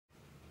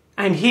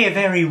And here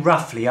very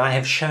roughly I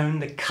have shown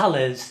the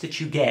colours that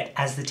you get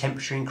as the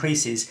temperature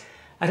increases.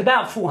 At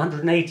about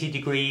 480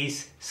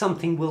 degrees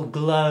something will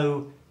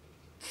glow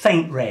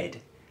faint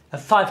red. At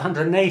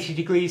 580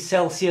 degrees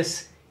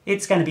Celsius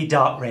it's going to be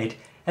dark red.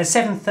 At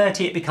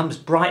 730 it becomes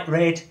bright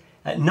red.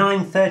 At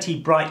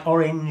 930 bright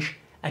orange.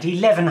 At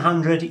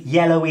 1100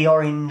 yellowy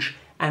orange.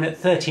 And at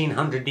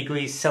 1300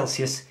 degrees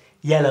Celsius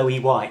yellowy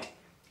white.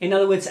 In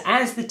other words,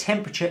 as the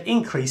temperature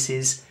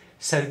increases,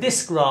 so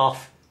this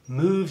graph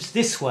moves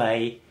this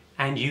way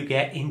and you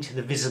get into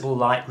the visible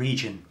light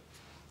region.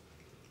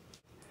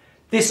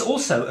 This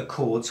also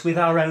accords with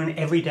our own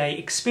everyday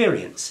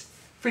experience.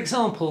 For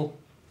example,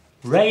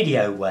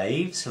 radio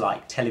waves,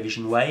 like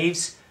television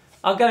waves,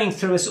 are going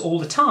through us all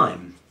the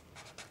time.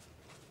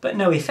 But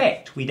no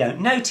effect, we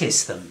don't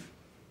notice them.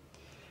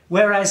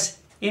 Whereas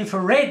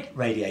infrared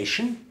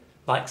radiation,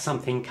 like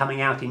something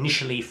coming out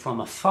initially from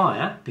a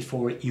fire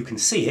before you can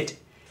see it,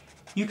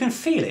 you can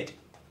feel it.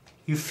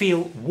 You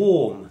feel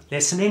warm,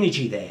 there's some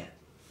energy there.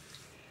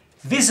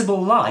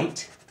 Visible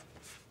light,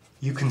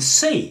 you can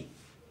see.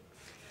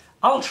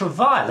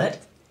 Ultraviolet,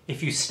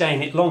 if you stay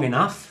in it long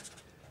enough,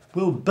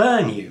 will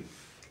burn you.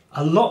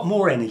 A lot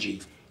more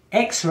energy.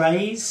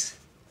 X-rays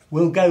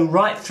will go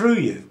right through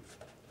you.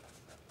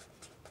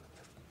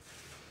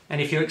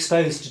 And if you're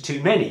exposed to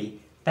too many,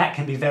 that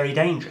can be very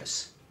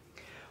dangerous.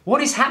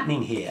 What is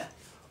happening here?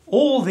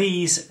 All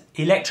these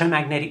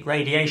electromagnetic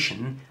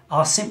radiation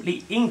are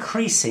simply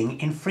increasing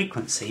in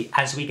frequency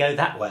as we go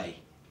that way,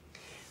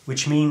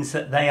 which means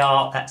that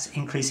that's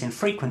increase in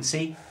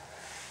frequency.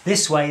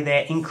 This way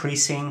they're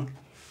increasing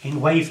in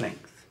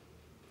wavelength.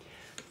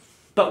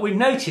 But we've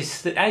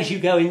noticed that as you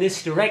go in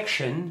this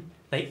direction,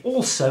 they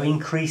also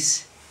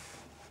increase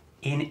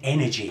in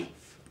energy.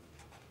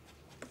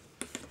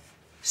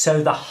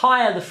 So the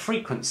higher the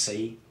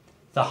frequency,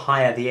 the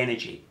higher the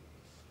energy.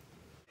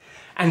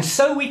 And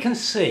so we can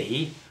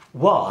see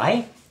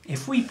why,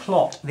 if we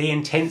plot the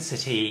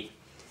intensity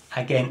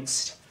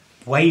against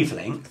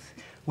wavelength,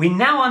 we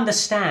now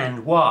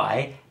understand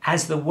why,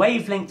 as the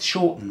wavelength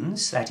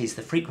shortens, that is,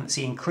 the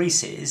frequency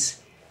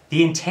increases,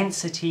 the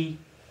intensity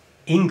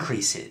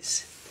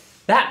increases.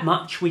 That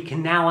much we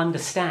can now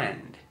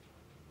understand.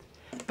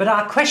 But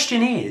our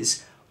question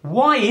is,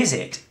 why is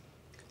it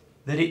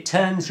that it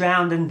turns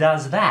round and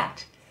does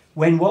that,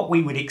 when what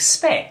we would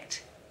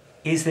expect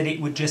is that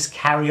it would just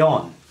carry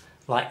on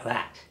like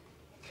that?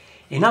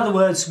 In other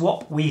words,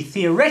 what we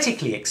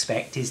theoretically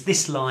expect is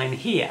this line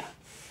here,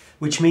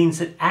 which means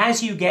that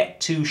as you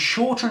get to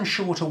shorter and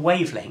shorter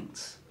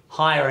wavelengths,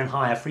 higher and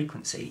higher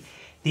frequency,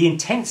 the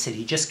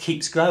intensity just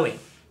keeps growing.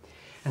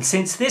 And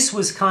since this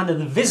was kind of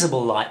the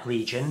visible light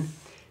region,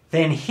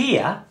 then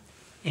here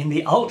in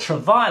the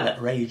ultraviolet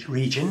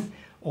region,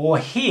 or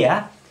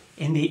here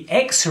in the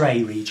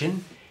X-ray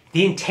region,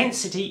 the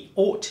intensity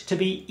ought to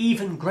be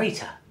even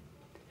greater.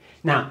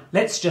 Now,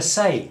 let's just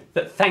say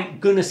that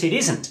thank goodness it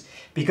isn't,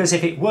 because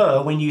if it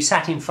were, when you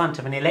sat in front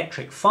of an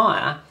electric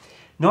fire,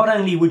 not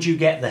only would you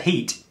get the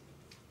heat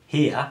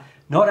here,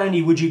 not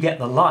only would you get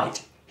the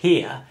light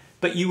here,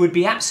 but you would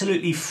be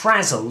absolutely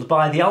frazzled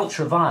by the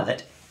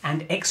ultraviolet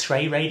and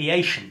X-ray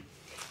radiation.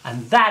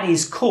 And that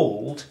is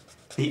called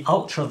the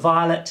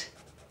ultraviolet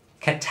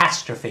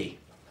catastrophe.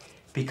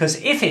 Because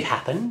if it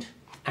happened,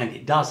 and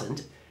it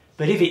doesn't,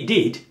 but if it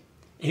did,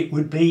 it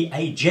would be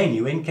a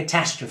genuine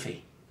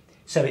catastrophe.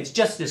 So it's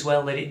just as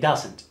well that it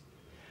doesn't.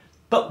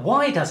 But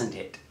why doesn't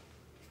it?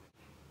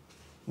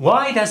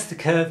 Why does the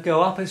curve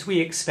go up as we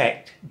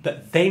expect,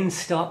 but then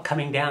start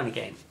coming down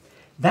again?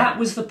 That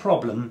was the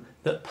problem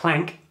that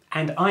Planck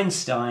and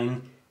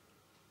Einstein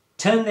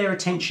turned their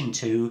attention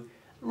to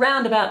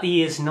round about the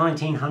years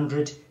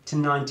 1900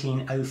 to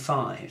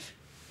 1905.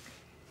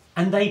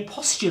 And they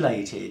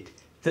postulated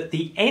that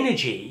the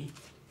energy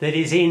that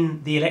is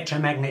in the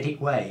electromagnetic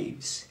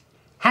waves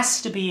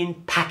has to be in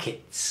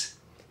packets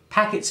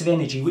of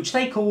energy, which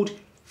they called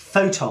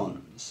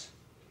photons.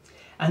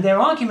 And their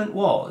argument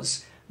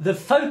was the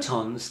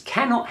photons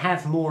cannot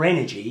have more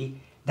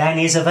energy than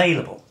is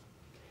available.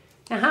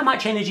 Now, how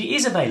much energy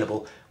is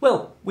available?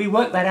 Well, we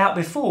worked that out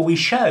before. We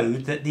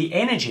showed that the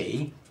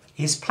energy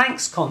is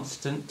Planck's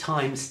constant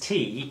times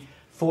T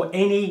for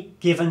any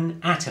given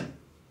atom.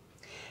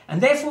 And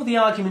therefore the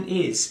argument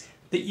is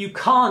that you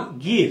can't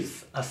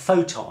give a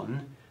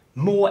photon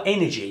more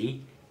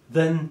energy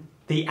than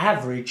the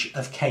average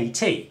of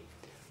kT.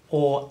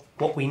 Or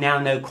what we now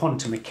know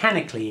quantum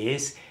mechanically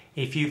is,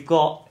 if you've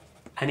got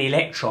an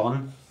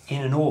electron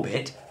in an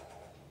orbit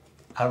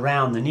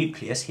around the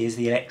nucleus, here's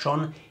the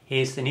electron,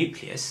 here's the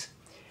nucleus,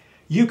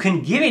 you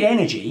can give it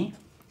energy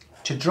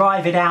to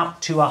drive it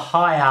out to a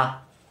higher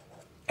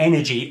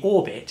energy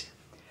orbit,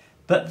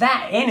 but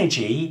that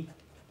energy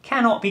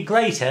cannot be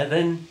greater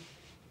than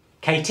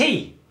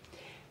kT,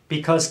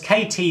 because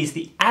kT is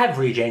the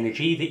average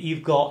energy that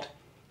you've got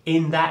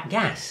in that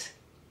gas.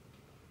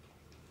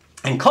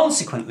 And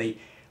consequently,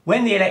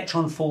 when the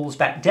electron falls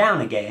back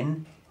down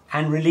again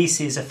and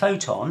releases a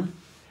photon,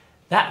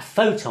 that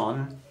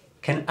photon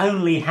can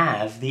only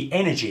have the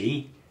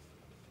energy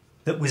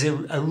that was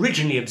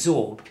originally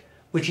absorbed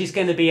which is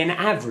going to be an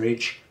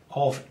average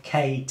of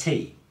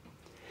kT.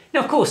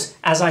 Now, of course,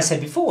 as I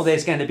said before,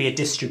 there's going to be a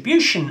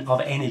distribution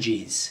of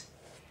energies,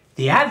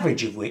 the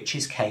average of which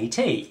is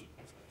kT.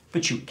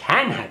 But you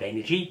can have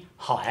energy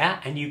higher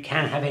and you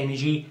can have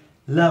energy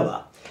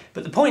lower.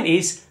 But the point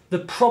is, the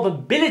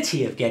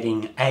probability of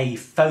getting a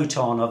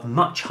photon of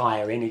much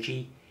higher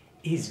energy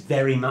is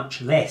very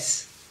much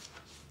less.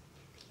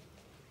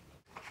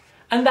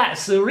 And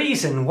that's the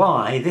reason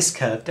why this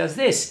curve does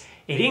this.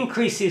 It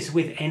increases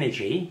with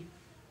energy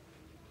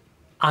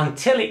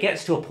until it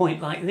gets to a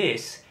point like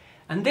this.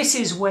 And this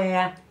is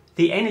where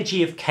the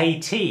energy of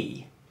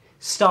kT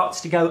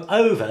starts to go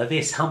over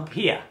this hump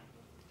here.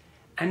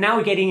 And now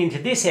we're getting into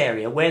this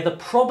area where the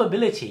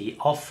probability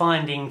of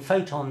finding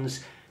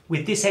photons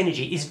with this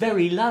energy is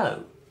very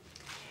low.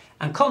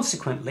 And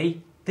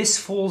consequently, this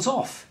falls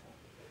off.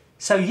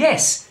 So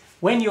yes,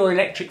 when your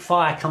electric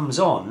fire comes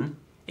on,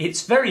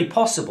 it's very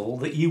possible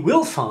that you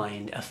will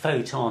find a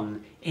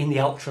photon in the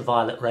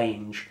ultraviolet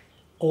range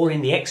or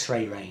in the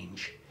X-ray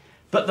range.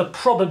 But the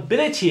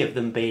probability of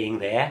them being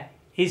there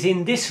is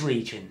in this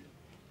region.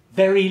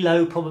 Very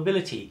low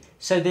probability.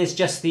 So there's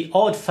just the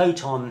odd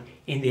photon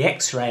in the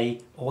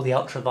X-ray or the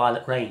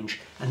ultraviolet range.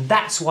 And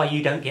that's why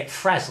you don't get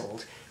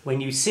frazzled when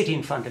you sit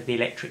in front of the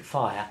electric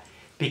fire,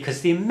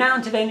 because the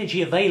amount of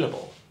energy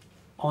available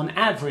on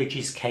average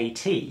is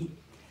kT.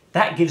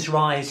 That gives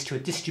rise to a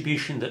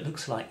distribution that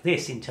looks like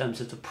this in terms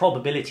of the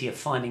probability of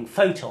finding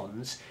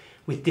photons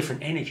with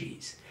different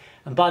energies.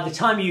 And by the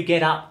time you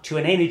get up to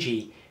an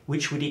energy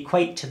which would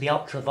equate to the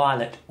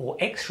ultraviolet or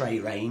X-ray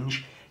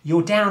range,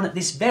 you're down at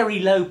this very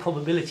low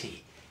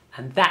probability.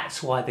 And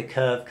that's why the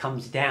curve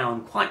comes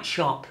down quite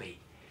sharply,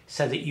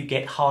 so that you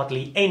get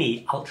hardly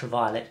any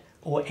ultraviolet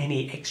or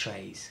any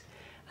X-rays.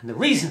 And the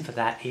reason for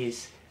that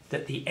is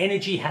that the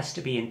energy has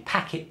to be in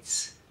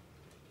packets,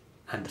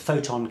 and the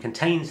photon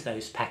contains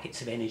those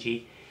packets of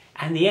energy,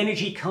 and the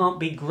energy can't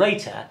be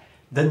greater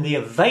than the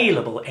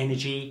available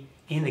energy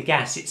in the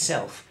gas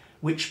itself,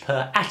 which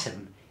per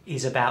atom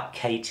is about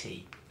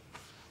kT.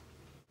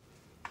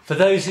 For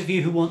those of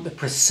you who want the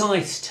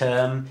precise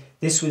term,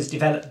 this was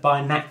developed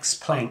by Max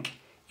Planck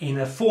in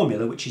a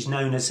formula which is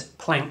known as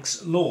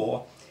Planck's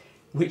law,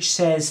 which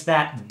says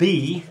that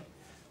B,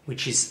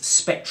 which is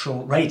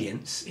spectral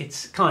radiance,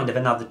 it's kind of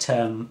another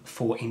term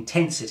for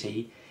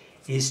intensity,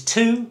 is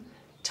 2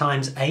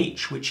 times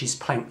h, which is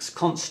Planck's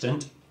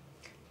constant,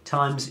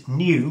 times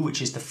nu,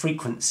 which is the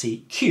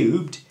frequency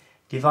cubed,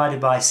 divided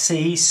by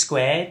c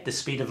squared, the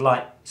speed of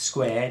light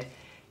squared,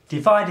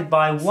 divided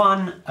by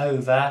 1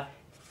 over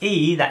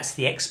e, that's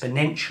the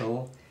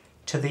exponential,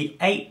 to the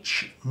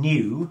h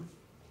nu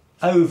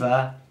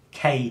over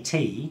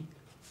kT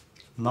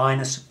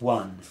minus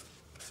 1.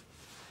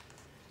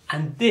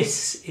 And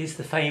this is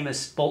the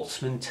famous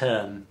Boltzmann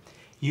term.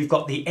 You've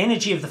got the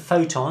energy of the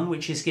photon,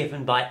 which is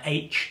given by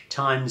h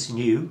times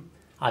nu.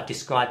 I've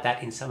described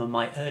that in some of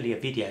my earlier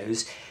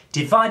videos,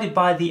 divided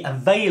by the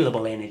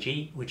available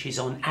energy, which is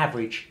on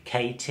average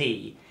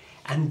kT.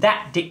 And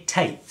that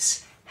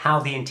dictates how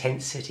the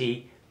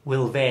intensity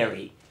will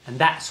vary. And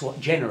that's what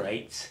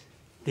generates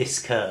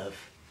this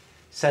curve.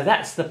 So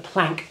that's the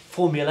Planck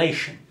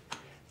formulation.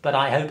 But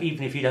I hope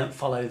even if you don't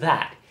follow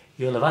that,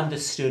 you'll have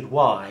understood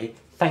why,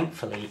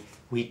 thankfully,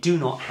 we do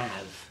not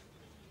have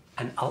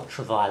an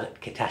ultraviolet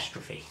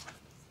catastrophe.